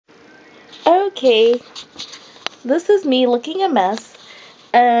Okay, this is me looking a mess.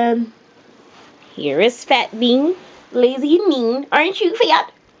 And here is Fat Bean, lazy and mean. Aren't you,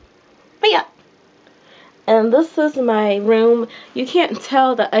 Fat? Fat. And this is my room. You can't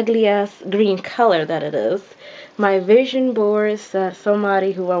tell the ugly ass green color that it is. My vision boards that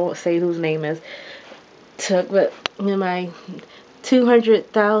somebody who I won't say whose name is took, but my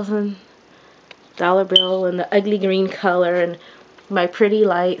 $200,000 bill and the ugly green color and my pretty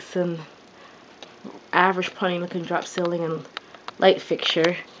lights and average plain looking drop ceiling and light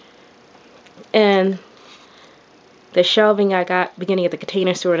fixture. And the shelving I got beginning at the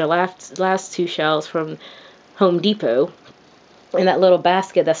Container Store, the last two shelves from Home Depot, in that little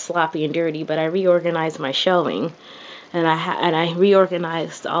basket that's sloppy and dirty. But I reorganized my shelving, and I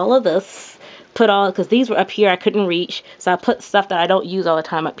reorganized all of this, because these were up here I couldn't reach, so I put stuff that I don't use all the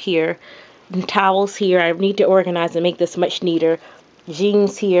time up here. And towels here, I need to organize and make this much neater.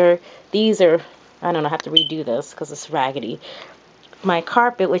 Jeans here, these are, I don't know, I have to redo this because it's raggedy. My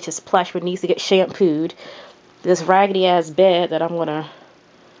carpet, which is plush, but needs to get shampooed. This raggedy ass bed that I'm gonna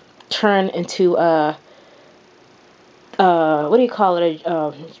turn into a what do you call it?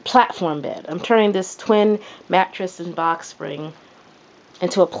 A platform bed. I'm turning this twin mattress and box spring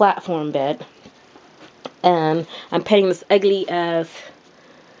into a platform bed, and I'm painting this ugly ass,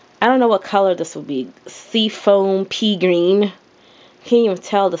 I don't know what color this will be, sea foam pea green. Can't even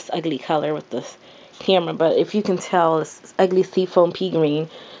tell this ugly color with this camera, but if you can tell, it's ugly sea foam pea green.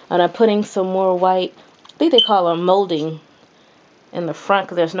 And I'm putting some more white, I think they call them molding, in the front,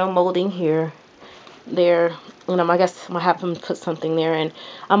 because there's no molding here. There, I guess I'm gonna have them put something there, and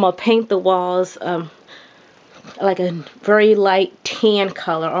I'm gonna paint the walls like a very light tan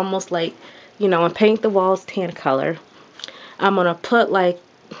color, almost like, and paint the walls tan color. I'm gonna put like,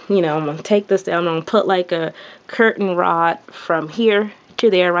 I'm gonna take this down. I'm gonna put like a curtain rod from here to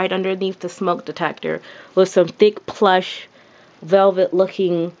there, right underneath the smoke detector, with some thick plush velvet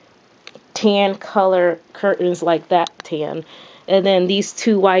looking tan color curtains, like that tan. And then these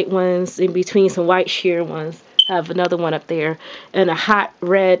two white ones in between, some white sheer ones. Have another one up there, and a hot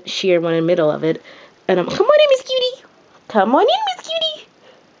red sheer one in the middle of it. And I'm, come on in, Miss Cutie. Come on in, Miss Cutie.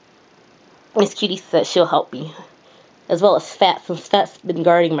 Miss Cutie said she'll help me, as well as Fat, since Fat's been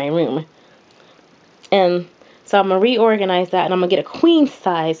guarding my room. And so I'm gonna reorganize that, and I'm gonna get a queen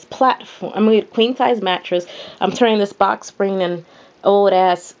size platform. I'm gonna get a queen size mattress. I'm turning this box spring and old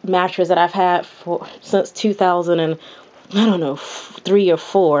ass mattress that I've had since 2000 and I don't know, 3 or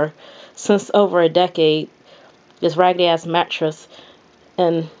 4, since over a decade. This raggedy ass mattress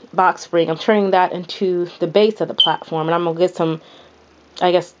and box spring, I'm turning that into the base of the platform, and I'm gonna get some,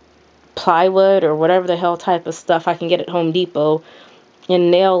 I guess, plywood or whatever the hell type of stuff I can get at Home Depot,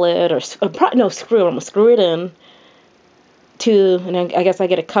 and nail it, or no, screw it. I'm gonna screw it in and I guess I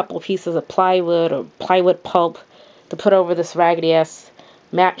get a couple pieces of plywood or plywood pulp to put over this raggedy ass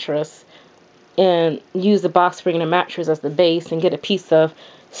mattress, and use the box spring and the mattress as the base, and get a piece of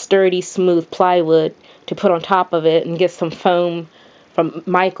sturdy, smooth plywood to put on top of it, and get some foam from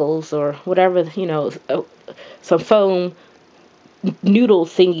Michael's or whatever, some foam noodle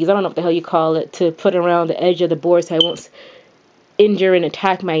thingies, I don't know what the hell you call it, to put around the edge of the board so I won't injure and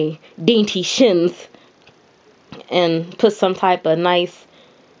attack my dainty shins, and put some type of nice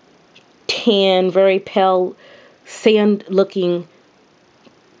tan, very pale sand looking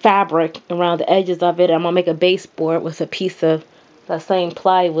fabric around the edges of it. I'm gonna make a baseboard with a piece of that same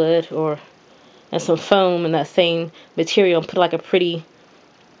plywood and some foam and that same material, and put like a pretty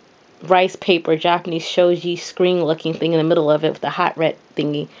rice paper Japanese shoji screen looking thing in the middle of it with a hot red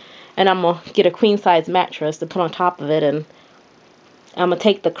thingy. And I'm gonna get a queen size mattress to put on top of it, and I'm gonna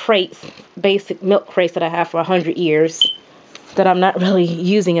take the crates, basic milk crates that I have for 100 years that I'm not really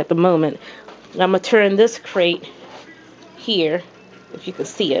using at the moment. And I'm gonna turn this crate here, if you can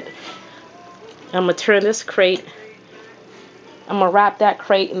see it. I'm gonna turn this crate, I'm gonna wrap that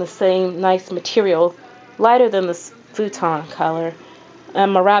crate in the same nice material, lighter than this futon color.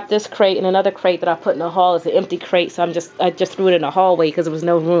 I'm gonna wrap this crate in another crate that I put in the hall as an empty crate, so I just threw it in the hallway because there was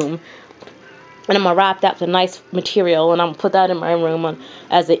no room. And I'm gonna wrap that with a nice material, and I'm gonna put that in my room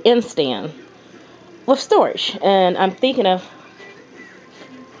as an in-stand with storage. And I'm thinking of,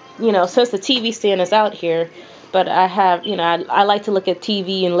 since the TV stand is out here, but I have, I like to look at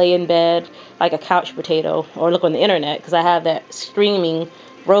TV and lay in bed like a couch potato, or look on the internet, because I have that streaming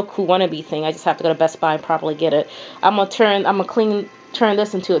Roku wannabe thing. I just have to go to Best Buy and probably get it. I'm gonna turn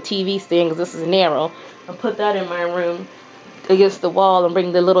this into a TV stand, because this is narrow. I'll put that in my room against the wall, and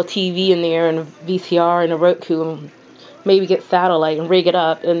bring the little TV in there, and a VCR and a Roku, and maybe get satellite and rig it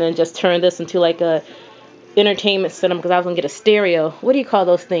up, and then just turn this into like a entertainment center, because I was gonna get a stereo. What do you call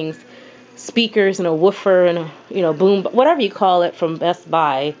those things? speakers and a woofer and a, you know, boom, whatever you call it, from Best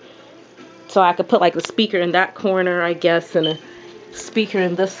Buy. So I could put like a speaker in that corner, I guess, and a speaker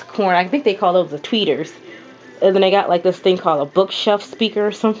in this corner. I think they call those the tweeters. And then they got like this thing called a bookshelf speaker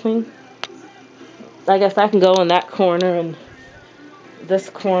or something. I guess I can go in that corner and this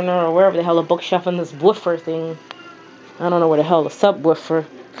corner or wherever the hell, a bookshelf, and this woofer thing. I don't know where the hell the subwoofer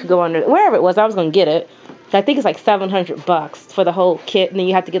could go under. Wherever it was, I was going to get it. I think it's like $700 for the whole kit. And then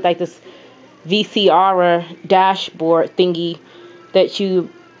you have to get like this VCR dashboard thingy that you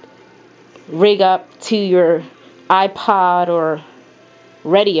rig up to your iPod or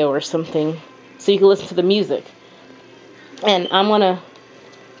radio or something so you can listen to the music. And I'm going to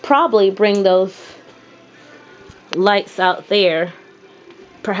probably bring those lights out there,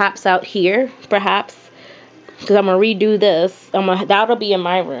 perhaps out here, perhaps, because I'm going to redo this. That'll be in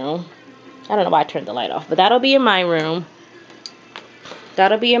my room. I don't know why I turned the light off, but that'll be in my room.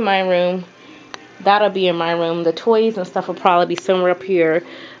 That'll be in my room. That'll be in my room. The toys and stuff will probably be somewhere up here.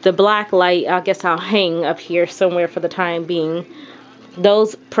 The black light, I guess I'll hang up here somewhere for the time being.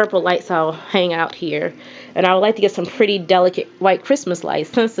 Those purple lights I'll hang out here. And I would like to get some pretty delicate white Christmas lights.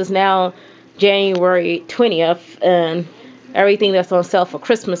 Since it's now January 20th and everything that's on sale for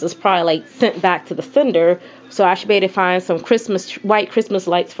Christmas is probably like sent back to the sender. So I should be able to find some white Christmas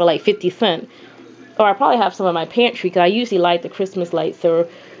lights for like 50 cents. Or I probably have some in my pantry because I usually light the Christmas lights.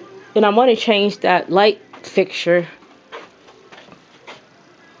 And I want to change that light fixture.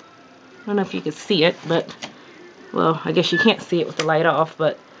 I don't know if you can see it, but, well, I guess you can't see it with the light off,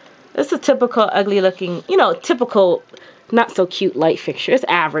 but it's a typical ugly looking, you know, typical not so cute light fixture. It's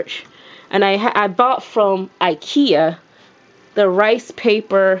average. And I bought from IKEA the rice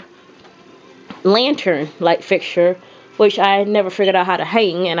paper lantern light fixture, which I never figured out how to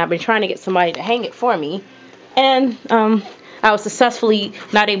hang, and I've been trying to get somebody to hang it for me. And I was successfully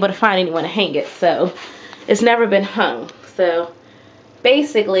not able to find anyone to hang it, so it's never been hung. So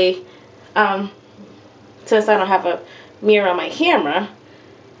basically, since I don't have a mirror on my camera,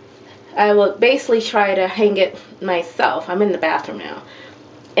 I will basically try to hang it myself. I'm in the bathroom now.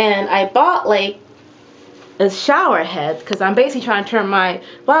 And I bought like a shower head because I'm basically trying to turn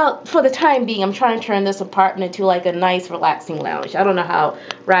well, for the time being, I'm trying to turn this apartment into like a nice relaxing lounge. I don't know how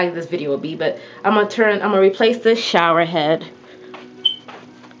ragged this video will be, but I'm gonna replace this shower head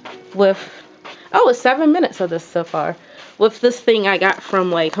with, oh, it's 7 minutes of this so far, with this thing I got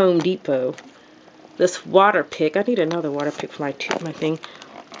from like Home Depot. This water pick. I need another water pick for my thing.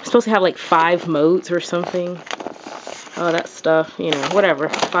 It's supposed to have like 5 modes or something. Oh, that stuff, you know, whatever.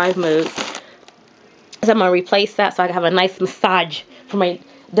 5 modes. So I'm going to replace that so I can have a nice massage for my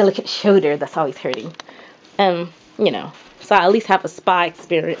delicate shoulder that's always hurting. You know, so I at least have a spa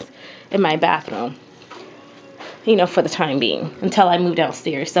experience in my bathroom, you know, for the time being, until I move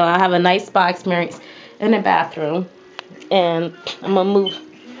downstairs. So I have a nice spa experience in the bathroom. And I'm going to move.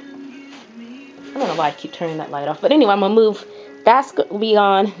 I don't know why I keep turning that light off. But anyway, I'm going to move. That's going to be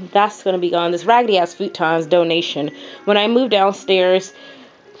on. That's going to be gone. This raggedy ass futon's donation. When I move downstairs,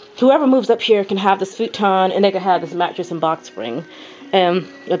 whoever moves up here can have this futon, and they can have this mattress and box spring. Or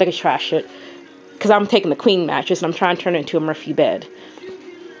they can trash it. Because I'm taking the queen mattress, and I'm trying to turn it into a Murphy bed.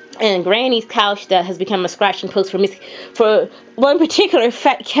 And Granny's couch that has become a scratching post for one particular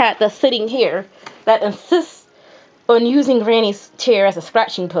fat cat that's sitting here that insists on using Granny's chair as a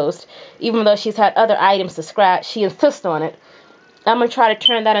scratching post, even though she's had other items to scratch. She insists on it. I'm going to try to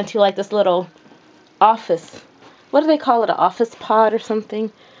turn that into like this little office. What do they call it? An office pod or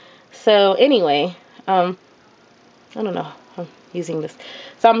something? So anyway, I don't know. I'm using this.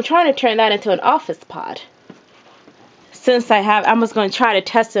 So I'm trying to turn that into an office pod. Since I was going to try to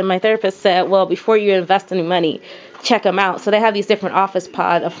test it, my therapist said, well, before you invest any money, check them out. So they have these different office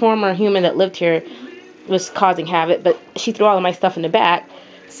pods. A former human that lived here was causing havoc, but she threw all of my stuff in the back.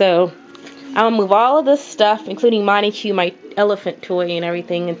 So I'll move all of this stuff, including Monty Q, my elephant toy and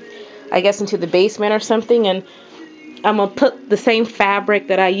everything, and I guess into the basement or something. And I'm going to put the same fabric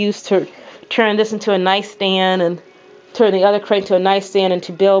that I used to turn this into a nightstand and turn the other crate into a nightstand and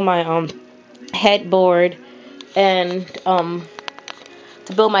to build my headboard. And to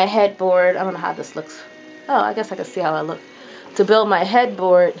build my headboard, I don't know how this looks. Oh, I guess I can see how I look. To build my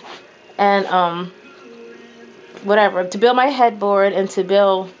headboard and whatever. To build my headboard and to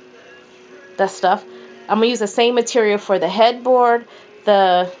build that stuff, I'm going to use the same material for the headboard,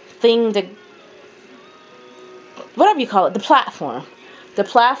 the thing, whatever you call it, the platform. The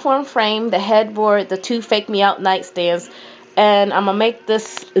platform frame, the headboard, the 2 fake me out nightstands. And I'm going to make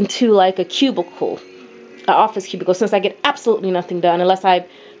this into like a cubicle. An office cubicle, since I get absolutely nothing done unless I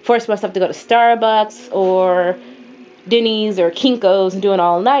force myself to go to Starbucks or Denny's or Kinko's and do an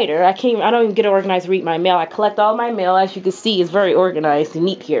all-nighter. I don't even get organized to read my mail. I collect all my mail. As you can see, it's very organized and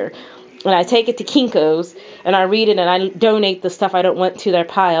neat here. And I take it to Kinko's and I read it and I donate the stuff I don't want to their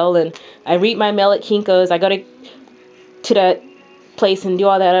pile. And I read my mail at Kinko's. I go to that place and do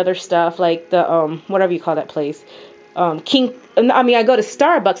all that other stuff, like the whatever you call that place. I go to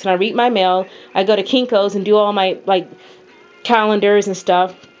Starbucks and I read my mail. I go to Kinko's and do all my like calendars and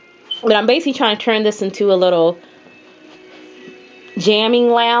stuff. But I'm basically trying to turn this into a little jamming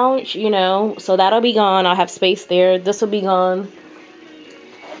lounge, so that'll be gone. I'll have space there. This will be gone.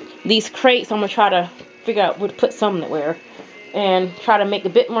 These crates, I'm going to try to figure out where to put somewhere and try to make a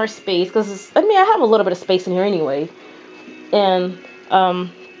bit more space, because I have a little bit of space in here anyway. And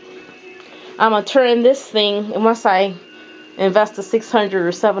I'm going to turn this thing, and once I invest the $600 or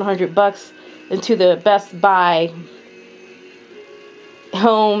 $700 into the Best Buy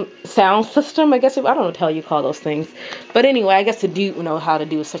home sound system, I guess. I don't know how you call those things, but anyway, I guess I do know how to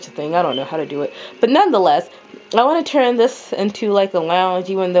do such a thing. I don't know how to do it, but nonetheless, I want to turn this into like a lounge,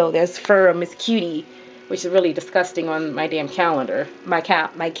 even though there's fur of Miss Cutie, which is really disgusting on my damn calendar, my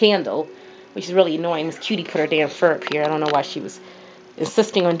candle, which is really annoying. Miss Cutie put her damn fur up here. I don't know why she was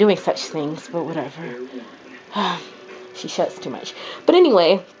insisting on doing such things, but whatever. She shuts too much. But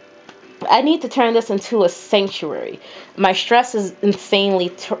anyway, I need to turn this into a sanctuary. My stress is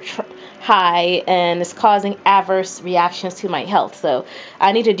insanely high and it's causing adverse reactions to my health. So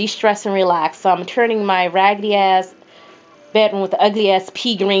I need to de-stress and relax. So I'm turning my raggedy ass bedroom with the ugly ass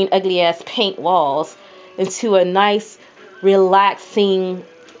pea green, ugly ass paint walls into a nice, relaxing,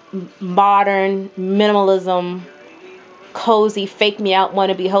 modern, minimalism, cozy, fake me out,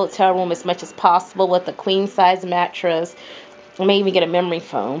 wannabe hotel room as much as possible with a queen size mattress. I may even get a memory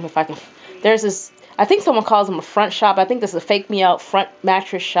foam if I can. There's this, I think someone calls them a front shop. I think this is a fake me out front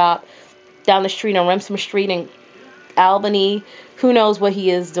mattress shop down the street on Remsen Street in Albany. Who knows what he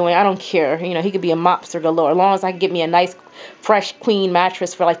is doing? I don't care. He could be a mobster galore. As long as I can get me a nice, fresh, queen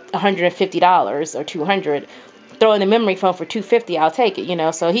mattress for like $150 or $200. Throw in the memory foam for $250. I'll take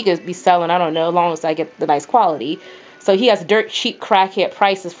it. So he could be selling, I don't know, as long as I get the nice quality. So he has dirt cheap crackhead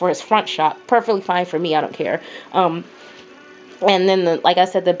prices for his front shop. Perfectly fine for me. I don't care. And then, like I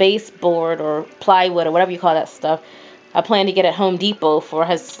said, the baseboard or plywood or whatever you call that stuff, I plan to get at Home Depot for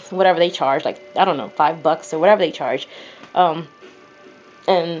whatever they charge, like, I don't know, $5 or whatever they charge. And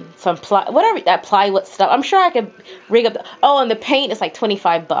some whatever that plywood stuff. I'm sure I could rig up. And the paint is like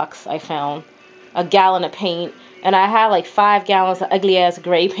 $25. I found a gallon of paint, and I have like 5 gallons of ugly ass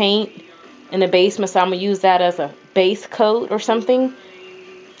gray paint in the basement, so I'm gonna use that as a base coat or something.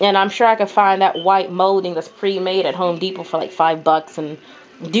 And I'm sure I could find that white molding that's pre-made at Home Depot for like $5. And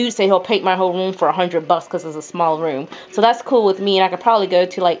dude said he'll paint my whole room for $100 because it's a small room. So that's cool with me. And I could probably go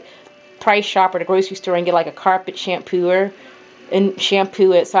to like Price Shop or the grocery store and get like a carpet shampooer and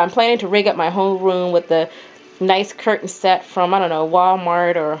shampoo it. So I'm planning to rig up my whole room with the nice curtain set from, I don't know,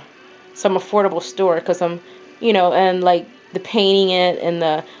 Walmart or some affordable store. Because I'm, and like the painting it and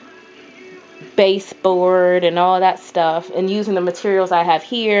the baseboard and all that stuff, and using the materials I have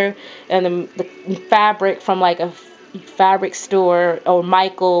here and the fabric from like a fabric store or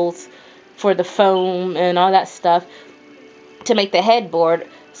Michael's for the foam and all that stuff to make the headboard.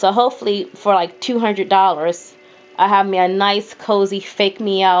 So hopefully for like $200 I have me a nice cozy fake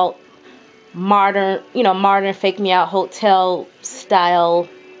me out modern fake me out hotel style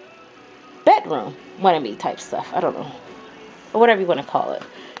bedroom wannabe type stuff. I don't know, or whatever you want to call it.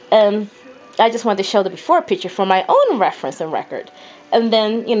 And I just wanted to show the before picture for my own reference and record. And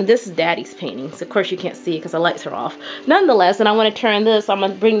then, this is Daddy's paintings. Of course, you can't see it because the lights are off. Nonetheless, and I want to turn this, I'm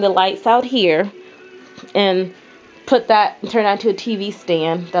going to bring the lights out here and turn that into a TV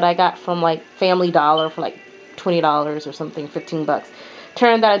stand that I got from like Family Dollar for like $20 or something, $15.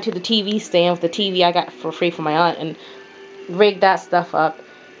 Turn that into the TV stand with the TV I got for free from my aunt and rig that stuff up.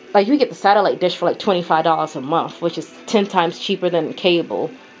 Like, you get the satellite dish for like $25 a month, which is 10 times cheaper than cable,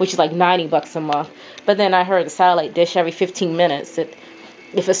 which is like $90 a month. But then I heard the satellite dish every 15 minutes. If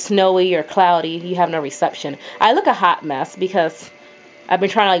it's snowy or cloudy, you have no reception. I look a hot mess because I've been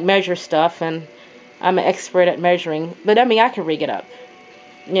trying to like measure stuff, and I'm an expert at measuring. But I can rig it up,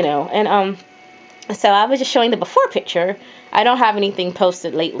 And so I was just showing the before picture. I don't have anything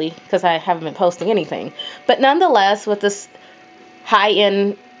posted lately because I haven't been posting anything. But nonetheless, with this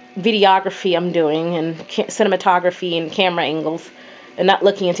high-end videography I'm doing and cinematography and camera angles and not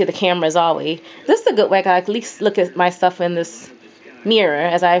looking into the camera as always, this is a good way I can at least look at myself in this mirror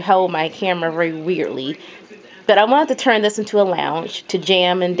as I hold my camera very weirdly. But I wanted to turn this into a lounge to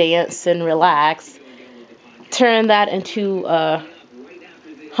jam and dance and relax. Turn that into a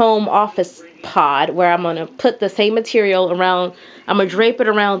home office pod where I'm going to put the same material around. I'm going to drape it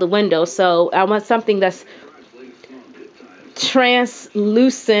around the window. So I want something that's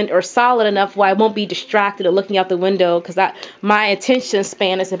translucent or solid enough where I won't be distracted or looking out the window, because my attention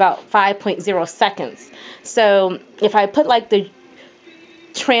span is about 5.0 seconds. So if I put like the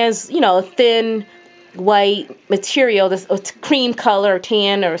thin white material, this cream color,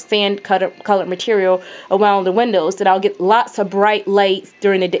 tan or sand colored material around the windows, then I'll get lots of bright lights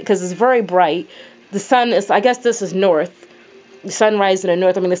during the day, because it's very bright. The sun is, I guess this is north. The sunrise in the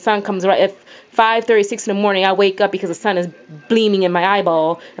north. I mean, the sun comes right at 5:36 in the morning. I wake up because the sun is gleaming in my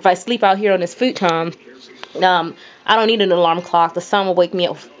eyeball. If I sleep out here on this futon, I don't need an alarm clock. The sun will wake me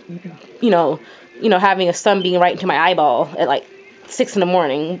up. Having a sun being right into my eyeball at like 6 in the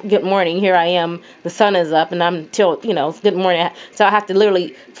morning. Good morning. Here I am. The sun is up, and I'm till good morning. So I have to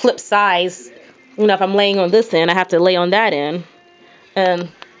literally flip sides. If I'm laying on this end, I have to lay on that end, and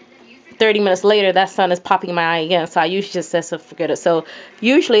 30 minutes later, that sun is popping in my eye again. So I usually just say, so forget it. So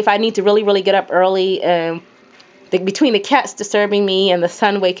usually if I need to really, really get up early, and between the cats disturbing me and the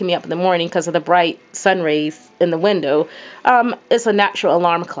sun waking me up in the morning because of the bright sun rays in the window, it's a natural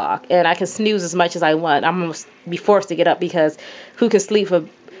alarm clock. And I can snooze as much as I want. I'm going to be forced to get up, because who can sleep with,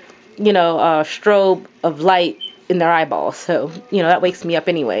 a strobe of light in their eyeballs? So, that wakes me up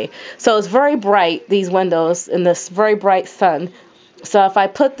anyway. So it's very bright, these windows, in this very bright sun. So if I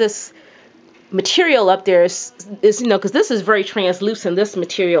put this material up there is because this is very translucent, this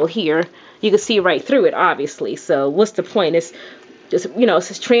material here, you can see right through it, obviously. So what's the point? It's just,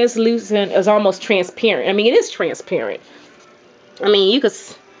 it's translucent, it's almost transparent. I mean, it is transparent. I mean, you could,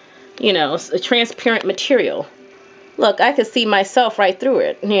 it's a transparent material. Look, I could see myself right through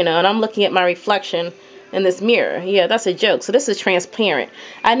it, and I'm looking at my reflection in this mirror. Yeah, that's a joke. So this is transparent.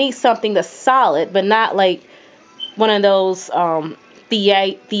 I need something that's solid, but not like one of those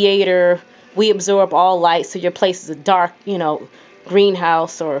theater, we absorb all light, so your place is a dark,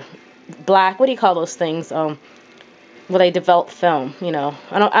 greenhouse or black. What do you call those things? Where they develop film.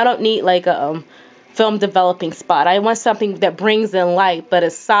 I don't need like a film developing spot. I want something that brings in light, but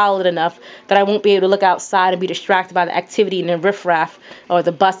is solid enough that I won't be able to look outside and be distracted by the activity in the riffraff or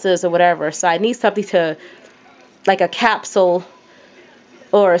the buses or whatever. So I need something to, like a capsule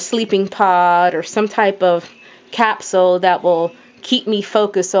or a sleeping pod or some type of capsule that will keep me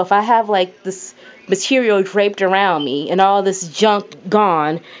focused. So if I have like this material draped around me and all this junk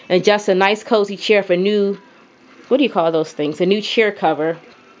gone, and just a nice cozy chair for new, what do you call those things? A new chair cover,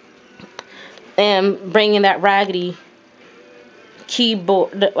 and bringing that raggedy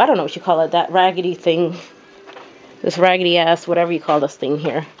keyboard, I don't know what you call it, that raggedy thing, this raggedy ass, whatever you call this thing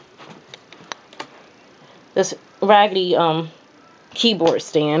here, this raggedy keyboard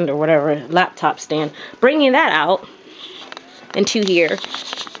stand or whatever, laptop stand, bringing that out into here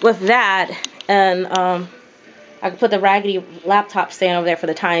with that, and I can put the raggedy laptop stand over there for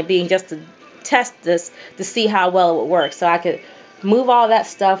the time being, just to test this to see how well it would work. So I could move all that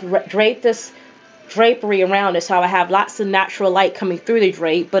stuff, drape this drapery around it, so I have lots of natural light coming through the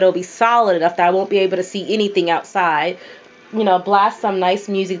drape, but it'll be solid enough that I won't be able to see anything outside. Blast some nice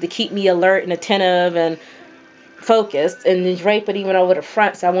music to keep me alert and attentive and focused, and then drape it even over the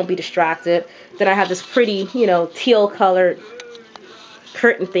front so I won't be distracted. Then I have this pretty, teal colored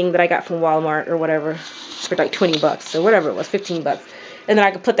curtain thing that I got from Walmart or whatever for like 20 bucks or whatever it was, 15 bucks. And then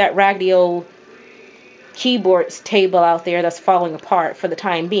I could put that raggedy old keyboard table out there that's falling apart for the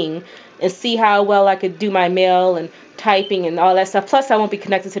time being, and see how well I could do my mail and typing and all that stuff. Plus I won't be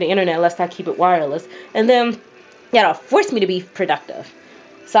connected to the internet unless I keep it wireless. And then it'll force me to be productive.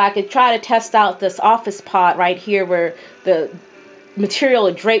 So I could try to test out this office pod right here where the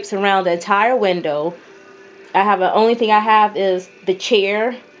material drapes around the entire window. The only thing I have is the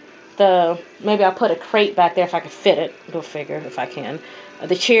chair. Maybe I'll put a crate back there if I can fit it. Go figure if I can.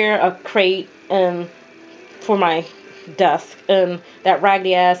 The chair, a crate, and for my desk, and that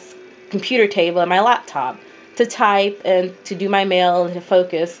raggedy ass computer table and my laptop to type and to do my mail and to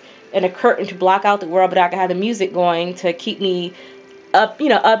focus, and a curtain to block out the world, but I can have the music going to keep me up,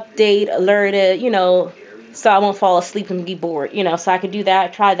 update, alerted, so I won't fall asleep and be bored, so I could do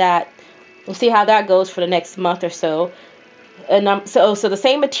that, try that, and see how that goes for the next month or so. And so the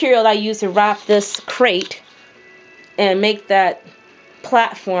same material I use to wrap this crate and make that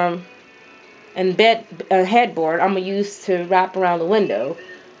platform and headboard, I'm going to use to wrap around the window.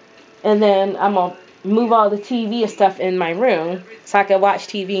 And then I'm going to move all the TV and stuff in my room so I can watch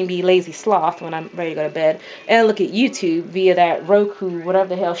TV and be lazy sloth when I'm ready to go to bed, and look at YouTube via that Roku, whatever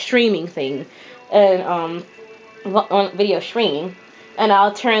the hell, streaming thing, and on video streaming. And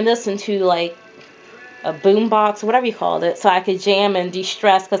I'll turn this into like a boom box, whatever you call it, so I could jam and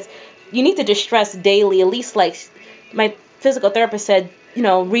de-stress, because you need to distress daily, at least like my physical therapist said,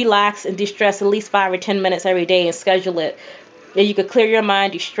 relax and distress at least 5 or 10 minutes every day and schedule it. And you could clear your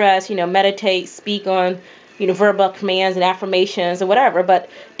mind, distress, meditate, speak on, verbal commands and affirmations or whatever. But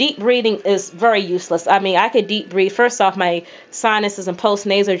deep breathing is very useless. I mean, I could deep breathe. First off, my sinuses and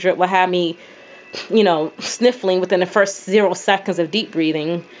post-nasal drip will have me, sniffling within the first 0 seconds of deep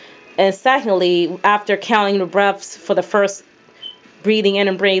breathing. And secondly, after counting the breaths for the first breathing in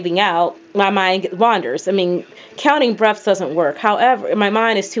and breathing out, my mind wanders. I mean, counting breaths doesn't work. However, my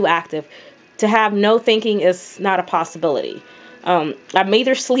mind is too active. To have no thinking is not a possibility. I'm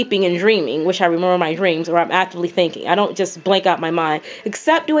either sleeping and dreaming, which I remember my dreams, or I'm actively thinking. I don't just blank out my mind,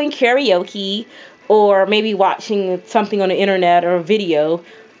 except doing karaoke or maybe watching something on the internet or a video,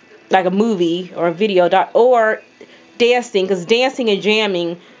 like a movie or a video, or dancing, because dancing and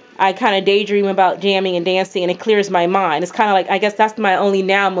jamming, I kind of daydream about jamming and dancing, and it clears my mind. It's kind of like, I guess that's my only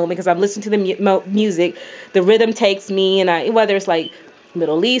now moment, because I'm listening to the music, the rhythm takes me, and whether it's like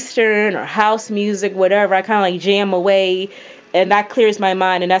Middle Eastern or house music, whatever, I kind of like jam away, and that clears my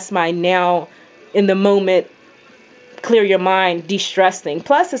mind, and that's my now in the moment, clear your mind, de-stress thing.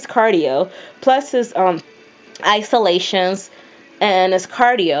 Plus it's cardio, plus it's isolations, and it's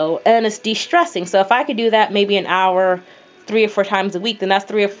cardio, and it's de-stressing. So if I could do that maybe an hour 3 or 4 times a week, then that's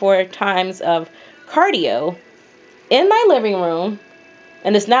 3 or 4 times of cardio in my living room.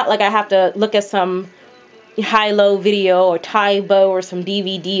 And it's not like I have to look at some high-low video or Taibo or some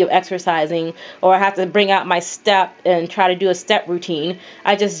DVD of exercising, or I have to bring out my step and try to do a step routine.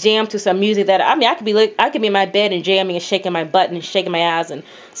 I just jam to some music that, I could be in my bed and jamming and shaking my butt and shaking my ass, and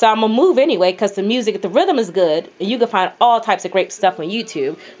so I'm gonna move anyway, because the music, if the rhythm is good, and you can find all types of great stuff on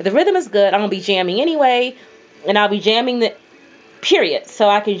YouTube. If the rhythm is good, I'm gonna be jamming anyway, and I'll be jamming the period. So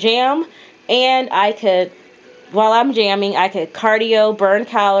I could jam, and I could, while I'm jamming, I could cardio, burn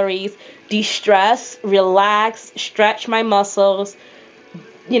calories, de-stress, relax, stretch my muscles,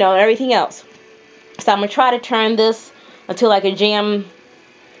 everything else. So I'm going to try to turn this into like a jam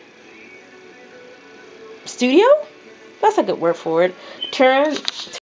studio. That's a good word for it.